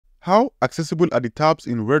How accessible are the tabs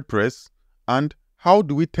in WordPress, and how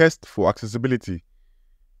do we test for accessibility?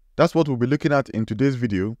 That's what we'll be looking at in today's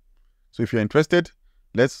video. So if you're interested,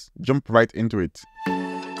 let's jump right into it.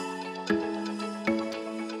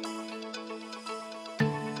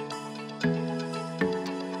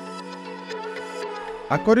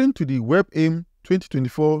 According to the WebAIM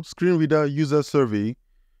 2024 Screen Reader User Survey,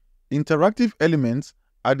 interactive elements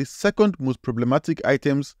are the second most problematic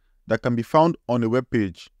items that can be found on a web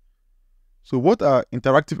page. So what are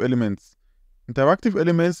interactive elements? Interactive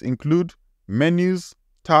elements include menus,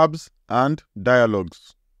 tabs, and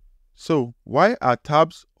dialogues. So why are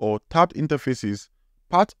tabs or tabbed interfaces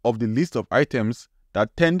part of the list of items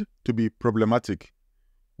that tend to be problematic?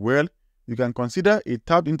 Well, you can consider a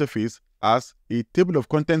tabbed interface as a table of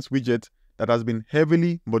contents widget that has been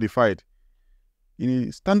heavily modified. In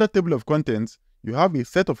a standard table of contents, you have a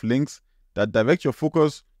set of links that direct your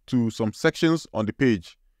focus to some sections on the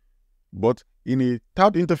page. But in a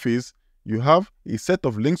tabbed interface, you have a set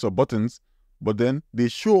of links or buttons, but then they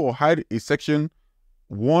show or hide a section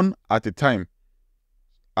one at a time.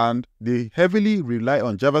 And they heavily rely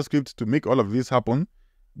on JavaScript to make all of this happen.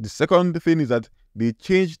 The second thing is that they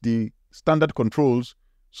change the standard controls.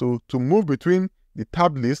 So to move between the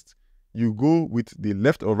tab list, you go with the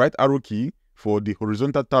left or right arrow key for the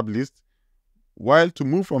horizontal tab list, while to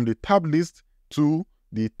move from the tab list to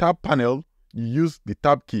the tab panel, you use the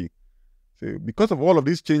tab key. So because of all of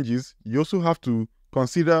these changes, you also have to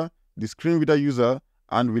consider the screen reader user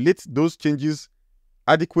and relate those changes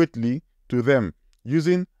adequately to them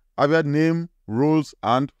using either name, roles,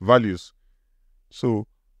 and values. So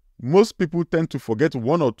most people tend to forget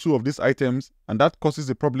one or two of these items, and that causes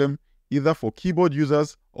a problem either for keyboard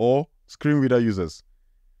users or screen reader users.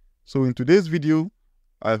 So in today's video,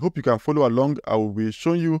 I hope you can follow along. I will be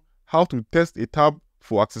showing you how to test a tab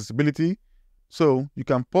for accessibility. So you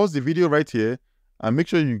can pause the video right here and make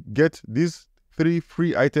sure you get these 3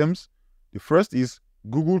 free items. The first is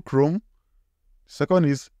Google Chrome. Second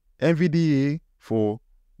is NVDA for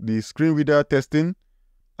the screen reader testing.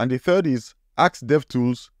 And the third is Axe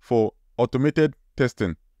DevTools for automated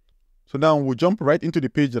testing. So now we'll jump right into the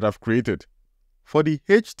page that I've created. For the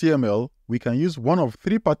HTML, we can use one of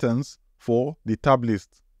 3 patterns for the tab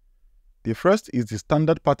list. The first is the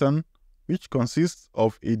standard pattern, which consists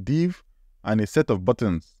of a div and a set of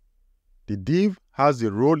buttons. The div has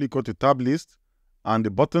the role equal to tab list, and the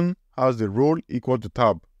button has the role equal to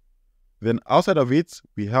tab. Then outside of it,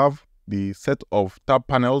 we have the set of tab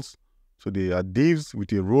panels. So they are divs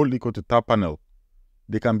with a role equal to tab panel.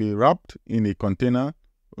 They can be wrapped in a container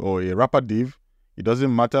or a wrapper div. It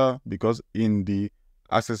doesn't matter, because in the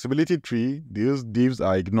accessibility tree, these divs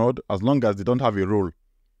are ignored as long as they don't have a role.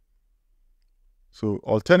 So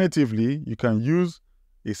alternatively, you can use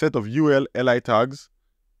a set of UL li tags.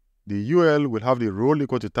 The UL will have the role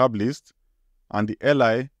equal to tab list, and the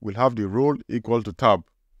li will have the role equal to tab.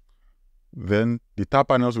 Then the tab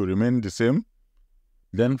panels will remain the same.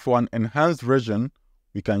 Then for an enhanced version,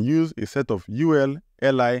 we can use a set of UL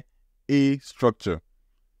li a structure.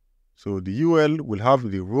 So the UL will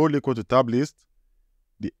have the role equal to tab list,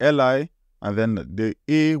 the li, and then the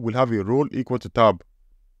a will have a role equal to tab.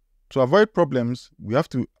 To avoid problems, we have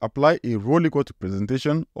to apply a role equal to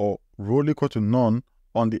presentation or role equal to none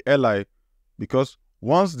on the li, because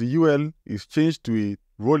once the UL is changed to a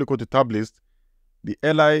role equal to tab list, the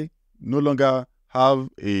li no longer have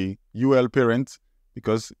a UL parent,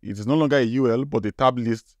 because it is no longer a UL but a tab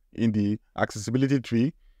list in the accessibility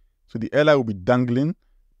tree. So the li will be dangling,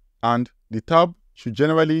 and the tab should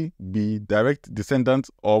generally be direct descendant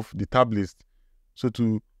of the tab list. So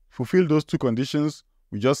to fulfill those 2 conditions,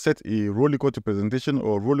 we just set a role equal to presentation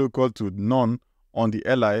or role equal to none on the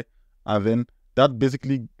li, and then that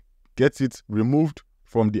basically gets it removed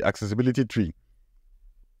from the accessibility tree.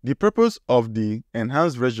 The purpose of the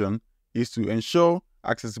enhanced version is to ensure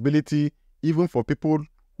accessibility even for people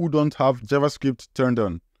who don't have JavaScript turned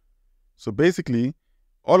on. So basically,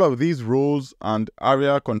 all of these roles and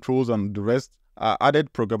area controls and the rest are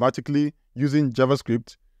added programmatically using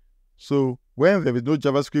JavaScript. So when there is no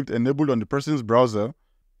JavaScript enabled on the person's browser,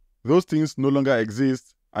 those things no longer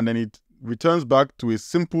exist, and then it returns back to a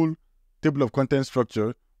simple table of contents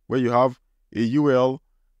structure where you have a UL,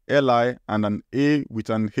 li, and an a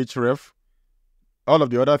with an href. All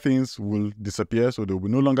of the other things will disappear, so there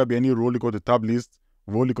will no longer be any role equal to tab list,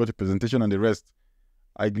 role equal to presentation, and the rest.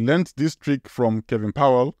 I learned this trick from Kevin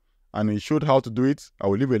Powell, and he showed how to do it. I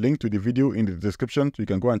will leave a link to the video in the description so you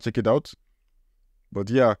can go and check it out.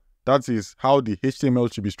 But yeah, that is how the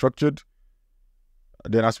HTML should be structured.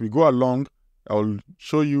 Then as we go along, I will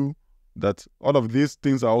show you that all of these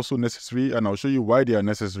things are also necessary, and I'll show you why they are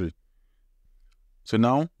necessary. So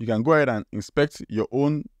now you can go ahead and inspect your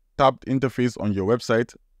own tabbed interface on your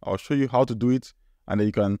website. I'll show you how to do it, and then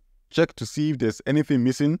you can check to see if there's anything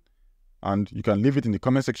missing, and you can leave it in the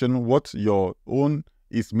comment section what your own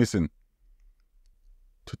is missing.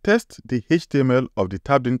 To test the HTML of the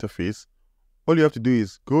tabbed interface, all you have to do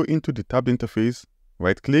is go into the tabbed interface,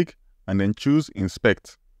 right-click, and then choose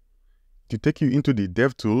Inspect. To take you into the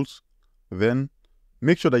DevTools, then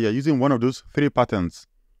make sure that you're using one of those 3 patterns.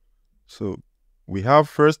 So we have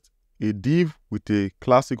first a div with a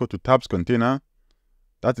class equal to tabs container.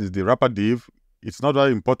 That is the wrapper div. It's not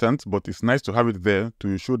very important, but it's nice to have it there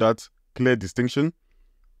to show that clear distinction.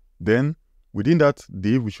 Then within that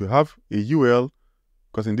div, we should have a UL,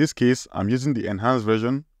 because in this case, I'm using the enhanced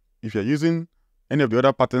version. If you're using any of the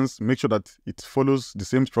other patterns, make sure that it follows the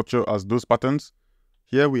same structure as those patterns.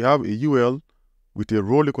 Here we have a UL with a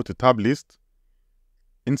role equal to tab list.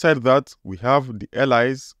 Inside that, we have the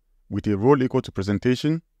LIs with a role equal to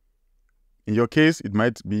presentation. In your case, it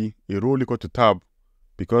might be a role equal to tab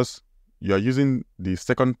because you are using the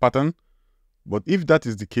second pattern. But if that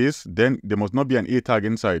is the case, then there must not be an A tag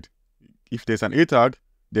inside. If there's an A tag,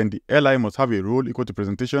 then the LI must have a role equal to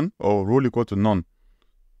presentation or role equal to none.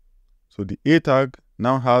 So the A tag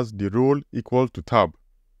now has the role equal to tab.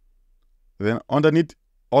 Then underneath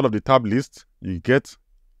all of the tab lists, you get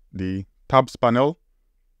the tabs panel.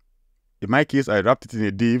 In my case, I wrapped it in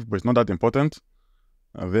a div, but it's not that important.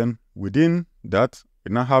 And then within that,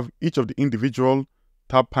 we now have each of the individual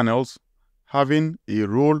tab panels having a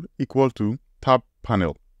role equal to tab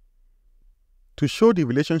panel. To show the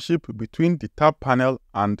relationship between the tab panel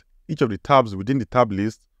and each of the tabs within the tab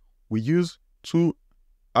list, we use 2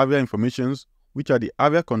 area informations, which are the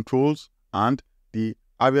area controls and the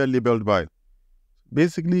area labeled by.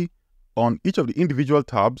 Basically, on each of the individual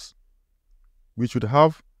tabs, we should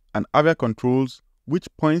have an area controls which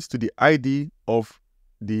points to the ID of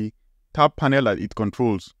the tab panel that it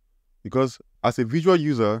controls. Because as a visual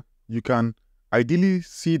user, you can ideally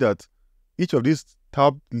see that each of these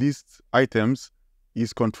tab list items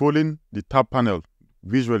is controlling the tab panel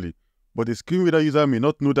visually. But the screen reader user may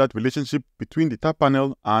not know that relationship between the tab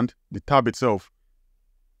panel and the tab itself.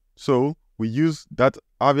 So we use that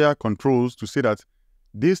area controls to say that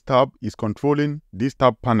this tab is controlling this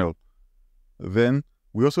tab panel. Then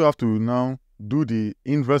we also have to now do the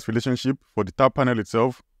inverse relationship for the tab panel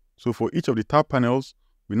itself. So for each of the tab panels,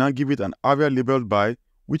 we now give it an area labeled by,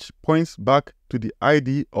 which points back to the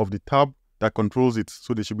ID of the tab that controls it.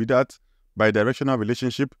 So there should be that bidirectional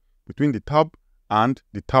relationship between the tab and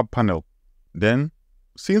the tab panel. Then,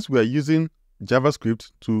 since we are using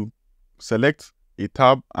JavaScript to select a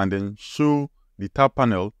tab and then show the tab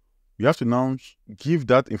panel, we have to now give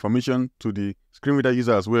that information to the screen reader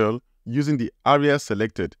user as well using the area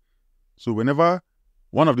selected. So whenever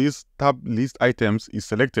one of these tab list items is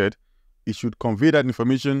selected, it should convey that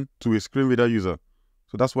information to a screen reader user.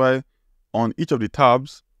 So that's why on each of the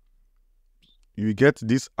tabs, you get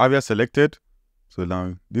this area selected. So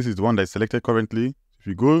now this is the one that is selected currently. If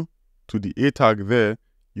you go to the A tag there,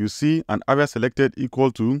 you see an area selected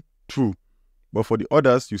equal to true. But for the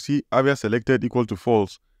others, you see area selected equal to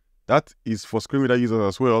false. That is for screen reader users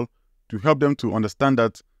as well, to help them to understand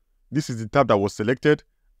that this is the tab that was selected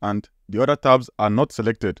and the other tabs are not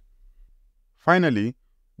selected. Finally,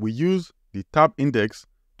 we use the tab index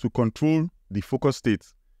to control the focus state.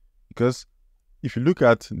 Because if you look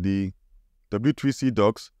at the W3C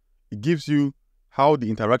docs, it gives you how the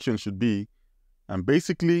interaction should be. And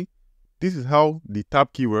basically, this is how the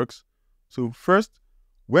tab key works. So first,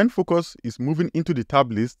 when focus is moving into the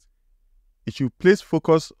tab list, it should place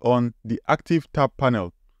focus on the active tab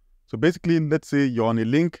panel. So basically, let's say you're on a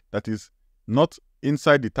link that is not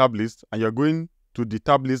inside the tab list and you're going to the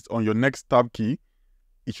tab list on your next tab key,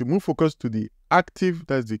 it should move focus to the active,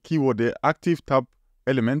 that's the keyword there, active tab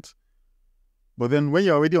element. But then when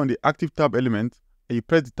you're already on the active tab element and you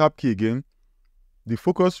press the tab key again, the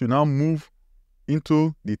focus should now move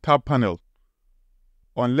into the tab panel,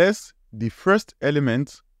 unless the first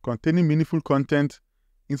element containing meaningful content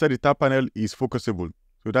inside the tab panel is focusable.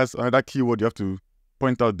 So that's another keyword you have to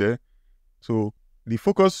point out there. So the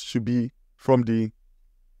focus should be from the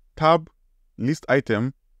tab list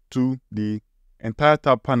item to the entire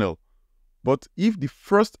tab panel. But if the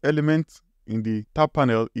first element in the tab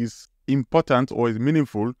panel is important or is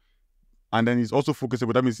meaningful, and then it's also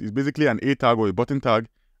focusable, that means it's basically an A tag or a button tag,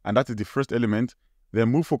 and that is the first element, then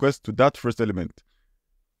move focus to that first element.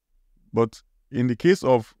 But in the case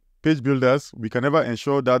of page builders, we can never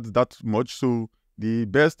ensure that much. So the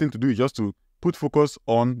best thing to do is just to put focus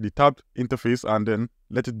on the tabbed interface and then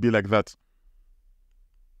let it be like that.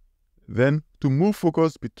 Then to move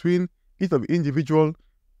focus between each of the individual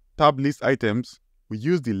tab list items, we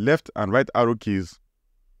use the left and right arrow keys.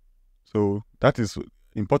 So that is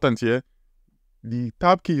important here. The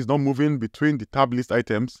tab key is not moving between the tab list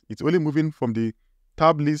items. It's only moving from the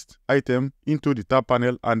tab list item into the tab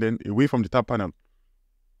panel and then away from the tab panel.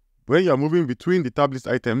 When you are moving between the tab list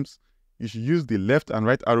items, you should use the left and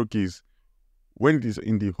right arrow keys when it is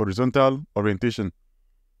in the horizontal orientation.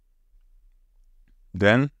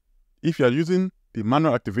 Then, if you are using the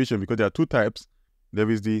manual activation, because there are two types, there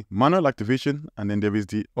is the manual activation and then there is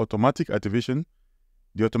the automatic activation.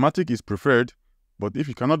 The automatic is preferred, but if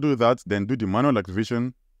you cannot do that, then do the manual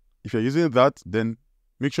activation. If you're using that, then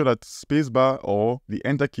make sure that spacebar or the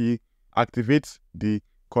enter key activates the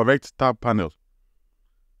correct tab panel.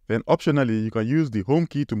 Then optionally, you can use the home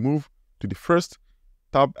key to move to the first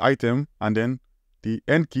tab item and then the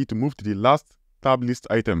end key to move to the last tab list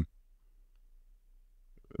item.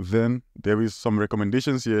 Then there is some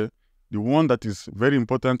recommendations here. The one that is very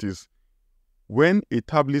important is when a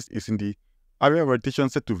tab list is in the area orientation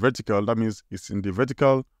set to vertical, that means it's in the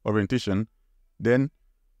vertical orientation, then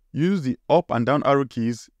use the up and down arrow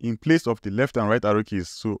keys in place of the left and right arrow keys.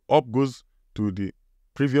 So up goes to the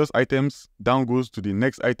previous items, down goes to the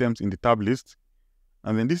next items in the tab list.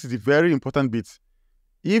 And then this is a very important bit.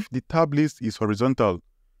 If the tab list is horizontal,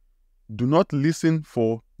 do not listen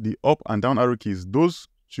for the up and down arrow keys. Those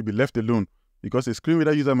should be left alone because a screen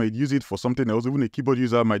reader user might use it for something else. Even a keyboard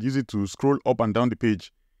user might use it to scroll up and down the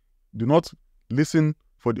page. Do not listen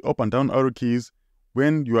for the up and down arrow keys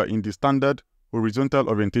when you are in the standard horizontal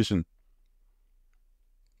orientation.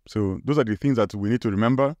 So those are the things that we need to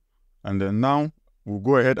remember. And then now we'll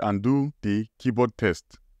go ahead and do the keyboard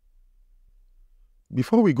test.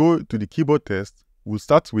 Before we go to the keyboard test, we'll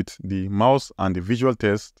start with the mouse and the visual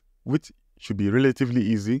test, which should be relatively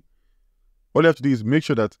easy. All you have to do is make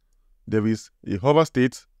sure that there is a hover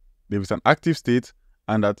state, there is an active state,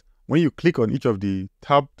 and that when you click on each of the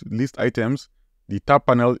tabbed list items, the tab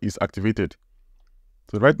panel is activated.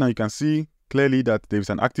 So right now you can see clearly that there is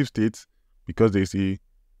an active state because there is a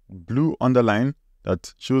blue underline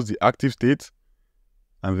that shows the active state,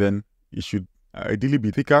 and then it should ideally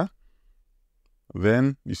be thicker.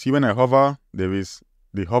 Then you see when I hover, there is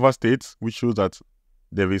the hover state, which shows that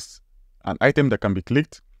there is an item that can be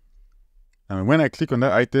clicked. And when I click on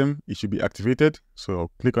that item, it should be activated. So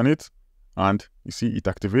I'll click on it and you see it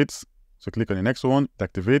activates. So click on the next one,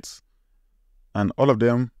 it activates. And all of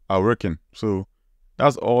them are working. So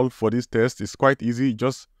that's all for this test. It's quite easy.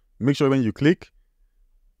 Just make sure when you click,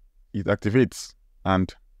 it activates.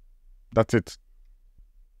 And that's it.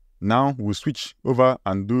 Now we'll switch over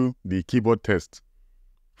and do the keyboard test.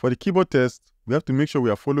 For the keyboard test, we have to make sure we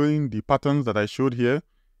are following the patterns that I showed here.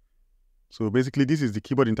 So basically, this is the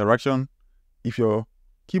keyboard interaction. If your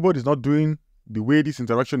keyboard is not doing the way this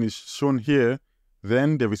interaction is shown here,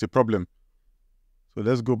 then there is a problem. So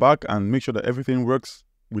let's go back and make sure that everything works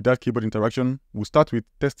with that keyboard interaction. We'll start with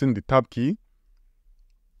testing the tab key.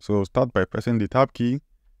 So start by pressing the tab key.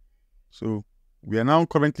 So we are now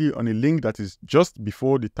currently on a link that is just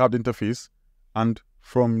before the tabbed interface. And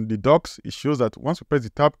from the docs, it shows that once we press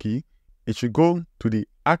the tab key, it should go to the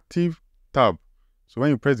active tab. So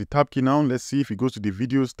when you press the tab key now, let's see if it goes to the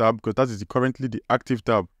videos tab, because that is currently the active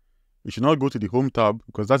tab. It should not go to the home tab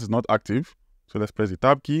because that is not active. So let's press the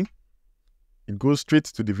tab key. It goes straight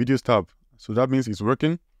to the videos tab. So that means it's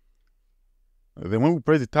working. Then when we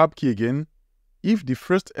press the tab key again, if the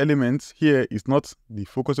first element here is not the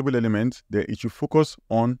focusable element, then it should focus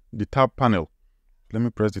on the tab panel. Let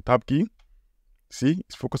me press the tab key. See,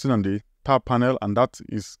 it's focusing on the tab panel, and that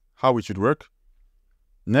is how it should work.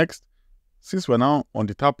 Next, since we're now on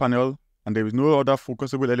the tab panel and there is no other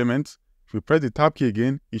focusable element, if we press the tab key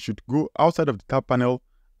again, it should go outside of the tab panel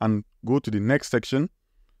and go to the next section.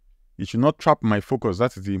 It should not trap my focus.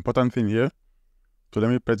 That is the important thing here. So let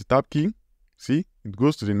me press the tab key. See, it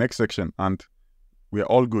goes to the next section and we are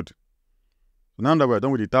all good. So now that we're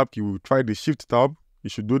done with the tab key, we'll try the shift tab. You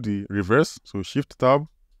should do the reverse. So shift tab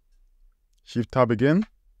again,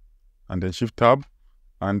 and then shift tab,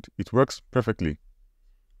 and it works perfectly.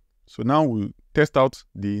 So now we'll test out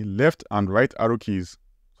the left and right arrow keys.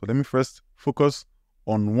 So let me first focus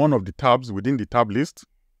on one of the tabs within the tab list,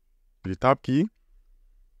 the tab key.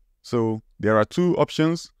 So there are two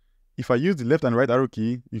options. If I use the left and right arrow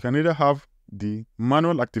key, you can either have the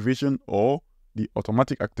manual activation or the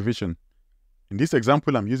automatic activation. In this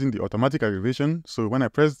example, I'm using the automatic activation. So when I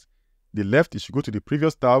press the left, it should go to the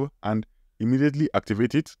previous tab and immediately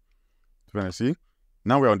activate it. So when I see,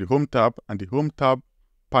 now we're on the home tab, and the home tab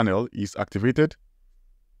panel is activated.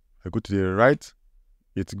 I go to the right,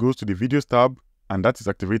 it goes to the videos tab, and that is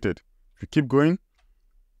activated. If you keep going,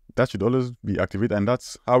 that should always be activated, and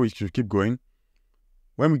that's how it should keep going.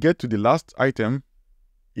 When we get to the last item,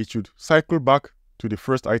 it should cycle back to the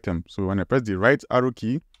first item. So when I press the right arrow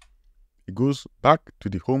key, it goes back to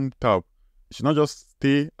the home tab. It should not just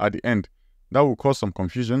stay at the end. That will cause some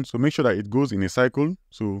confusion. So make sure that it goes in a cycle.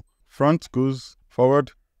 So front goes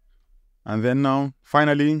forward. And then now,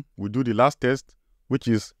 finally, we do the last test, which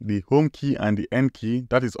is the home key and the end key.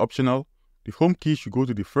 That is optional. The home key should go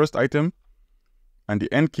to the first item, and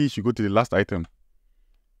the end key should go to the last item.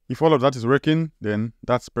 If all of that is working, then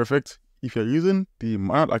that's perfect. If you're using the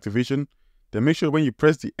manual activation, then make sure when you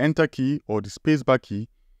press the enter key or the spacebar key,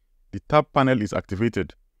 the tab panel is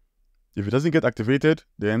activated. If it doesn't get activated,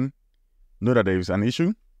 then know that there is an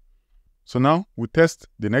issue. So now we test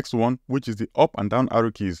the next one, which is the up and down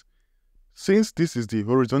arrow keys. Since this is the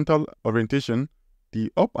horizontal orientation,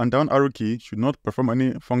 the up and down arrow key should not perform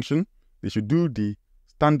any function. They should do the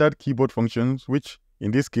standard keyboard functions, which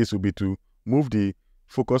in this case will be to move the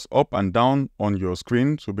focus up and down on your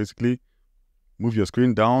screen. So basically, move your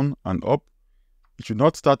screen down and up. It should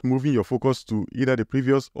not start moving your focus to either the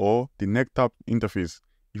previous or the next tab interface.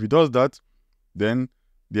 If it does that, then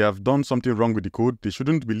they have done something wrong with the code. They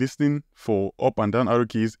shouldn't be listening for up and down arrow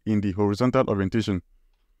keys in the horizontal orientation.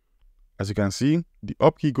 As you can see, the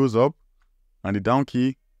up key goes up and the down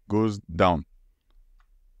key goes down.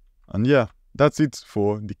 And yeah, that's it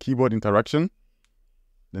for the keyboard interaction.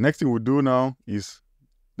 The next thing we'll do now is,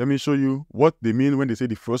 let me show you what they mean when they say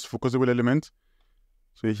the first focusable element.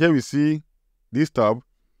 So here we see this tab.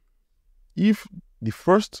 If the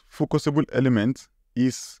first focusable element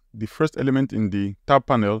is the first element in the tab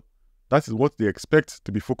panel, that is what they expect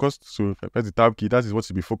to be focused. So if I press the tab key, that is what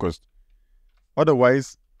should be focused.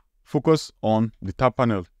 Otherwise, focus on the tab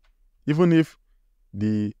panel. Even if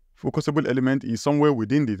the focusable element is somewhere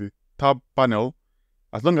within the tab panel,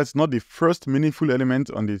 as long as it's not the first meaningful element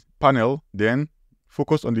on the panel, then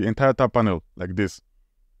focus on the entire tab panel like this.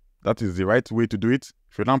 That is the right way to do it.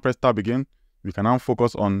 If you now press tab again, we can now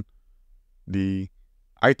focus on the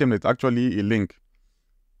item that's actually a link.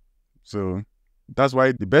 So that's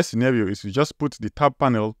why the best scenario is to just put the tab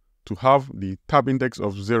panel to have the tab index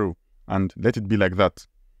of 0 and let it be like that.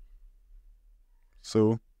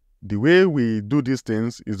 So the way we do these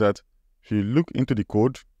things is that if you look into the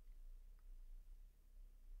code,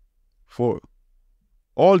 for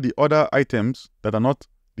all the other items that are not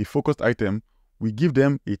the focused item, we give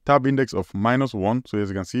them a tab index of -1. So as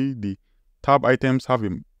you can see, the tab items have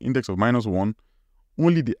an index of -1.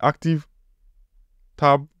 Only the active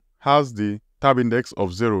tab has the tab index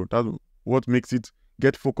of 0. That's what makes it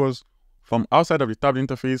get focus from outside of the tabbed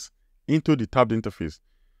interface into the tabbed interface.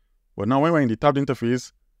 But now when we're in the tabbed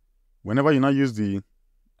interface, whenever you now use the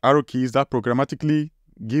arrow keys, that programmatically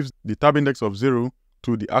gives the tab index of 0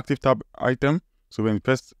 to the active tab item. So when you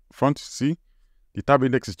press front, see, the tab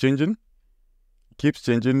index is changing. It keeps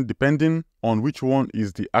changing depending on which one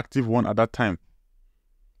is the active one at that time.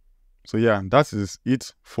 So yeah, that is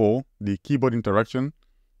it for the keyboard interaction.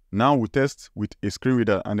 Now we test with a screen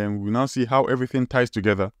reader, and then we'll now see how everything ties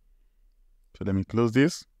together. So let me close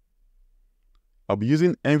this. I'll be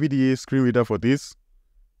using NVDA screen reader for this.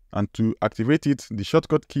 And to activate it, the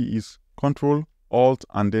shortcut key is Ctrl, Alt,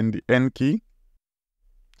 and then the N key.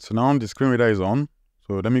 So now the screen reader is on.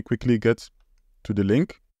 So let me quickly get to the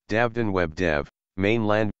link. Davden Web Dev,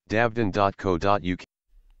 mainland, davden.co.uk.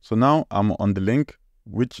 So now I'm on the link,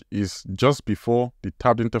 which is just before the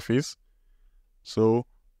tabbed interface. So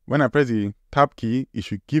when I press the tab key, it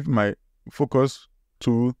should give my focus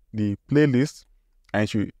to the playlist, and it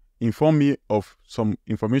should inform me of some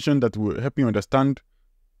information that will help me understand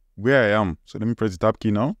where I am. So let me press the tab key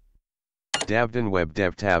now. Davden Web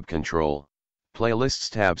Dev tab control. Playlists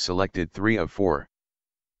tab selected 3 of 4.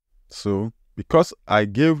 So because I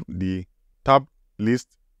gave the tab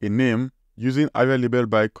list a name using ARIA label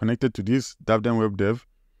by connected to this Davden Web Dev,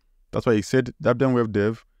 that's why it said Davden Web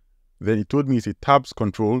Dev. Then it told me it's a tabs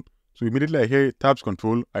control. So immediately I hear tabs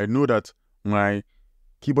control, I know that my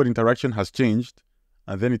keyboard interaction has changed.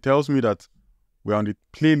 And then it tells me that we're on the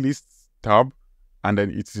playlists tab, and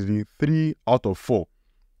then it's the 3 out of 4.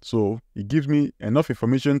 So it gives me enough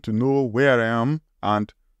information to know where I am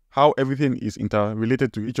and how everything is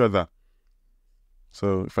interrelated to each other.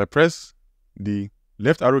 So if I press the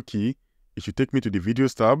left arrow key, it should take me to the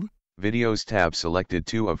videos tab. Videos tab selected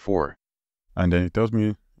 2 of 4. And then it tells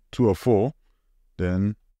me 2 of 4.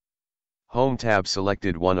 Then Home tab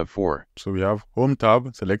selected 1 of 4. So we have home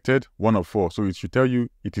tab selected 1 of 4. So it should tell you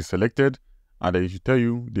it is selected, and then it should tell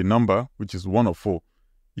you the number, which is 1 of 4.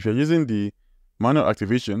 If you're using the manual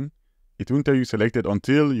activation, it won't tell you selected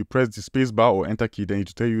until you press the space bar or enter key, then it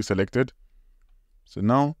will tell you selected. So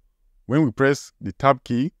now, when we press the tab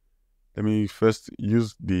key, let me first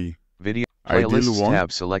use the Video ideal Playlists one.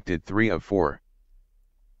 tab selected 3 of 4.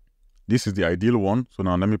 This is the ideal one. So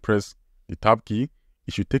now let me press the tab key.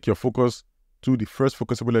 It should take your focus to the first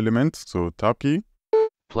focusable element. So tab key.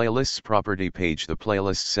 Playlists property page, the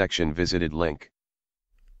playlist section visited link.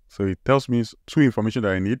 So it tells me 2 information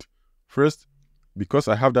that I need. First, because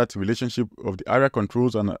I have that relationship of the area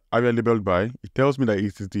controls and area labeled by, it tells me that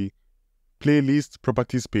it is the playlist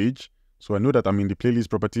properties page. So I know that I'm in the playlist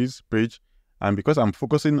properties page. And because I'm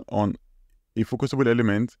focusing on a focusable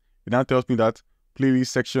element, it now tells me that playlist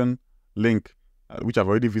section link, which I've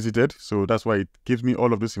already visited. So that's why it gives me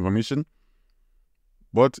all of this information.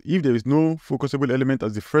 But if there is no focusable element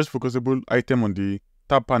as the first focusable item on the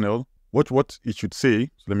tab panel, watch what it should say.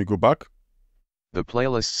 So let me go back. The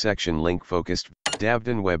playlist section link focused,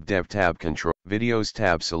 Davden Web Dev tab control, videos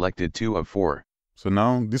tab selected 2 of 4. So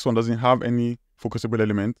now this one doesn't have any focusable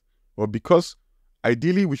element, or because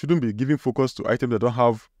ideally we shouldn't be giving focus to items that don't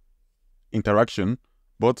have interaction,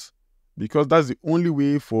 but because that's the only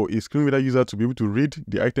way for a screen reader user to be able to read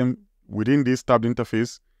the item within this tabbed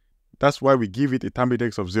interface, that's why we give it a tab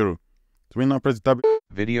index of 0. So when I press the tab,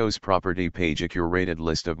 Videos property page, a curated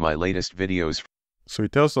list of my latest videos. So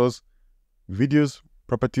it tells us videos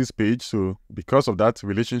properties page. So because of that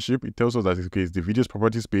relationship, it tells us that it's the videos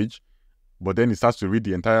properties page, but then it starts to read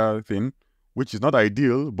the entire thing, which is not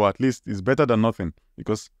ideal, but at least it's better than nothing,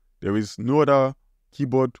 because there is no other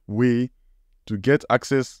keyboard way to get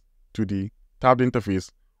access to the tabbed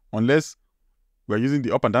interface unless we're using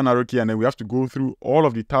the up and down arrow key, and then we have to go through all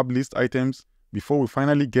of the tab list items before we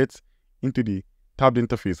finally get into the tabbed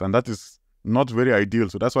interface, and that is not very ideal.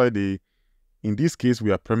 So that's why in this case,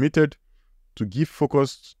 we are permitted to give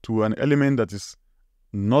focus to an element that is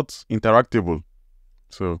not interactable.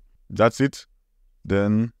 So that's it.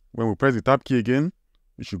 Then when we press the tab key again,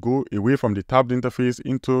 we should go away from the tabbed interface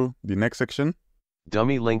into the next section.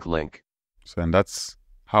 Dummy link. So and that's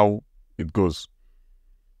how it goes.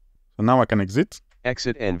 So now I can exit.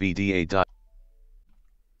 Exit NVDA.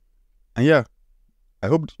 And yeah, I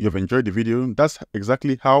hope you have enjoyed the video. That's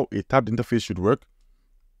exactly how a tabbed interface should work.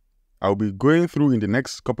 I'll be going through in the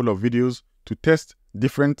next couple of videos to test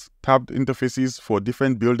different tabbed interfaces for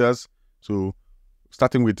different builders. So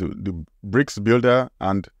starting with the bricks builder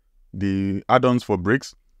and the add-ons for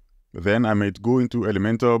bricks. Then I might go into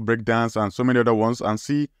Elementor, Breakdance, and so many other ones and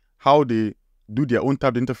see how they do their own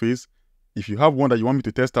tabbed interface. If you have one that you want me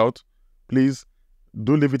to test out, please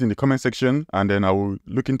do leave it in the comment section, and then I will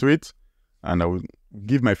look into it and I will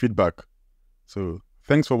give my feedback. So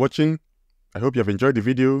thanks for watching. I hope you have enjoyed the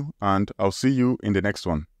video, and I'll see you in the next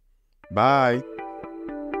one. Bye.